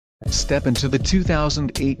Step into the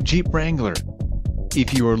 2008 Jeep Wrangler.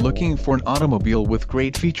 If you are looking for an automobile with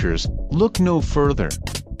great features, look no further.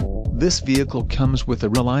 This vehicle comes with a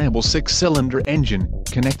reliable 6-cylinder engine,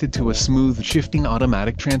 connected to a smooth shifting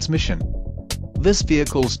automatic transmission. This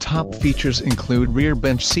vehicle's top features include rear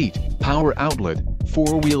bench seat, power outlet,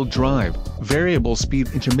 4-wheel drive, variable speed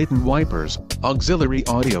intermittent wipers, auxiliary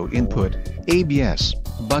audio input, ABS,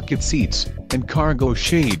 bucket seats, and cargo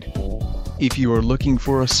shade. If you are looking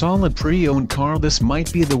for a solid pre-owned car, this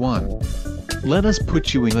might be the one. Let us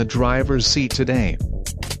put you in the driver's seat today.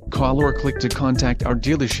 Call or click to contact our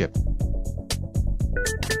dealership.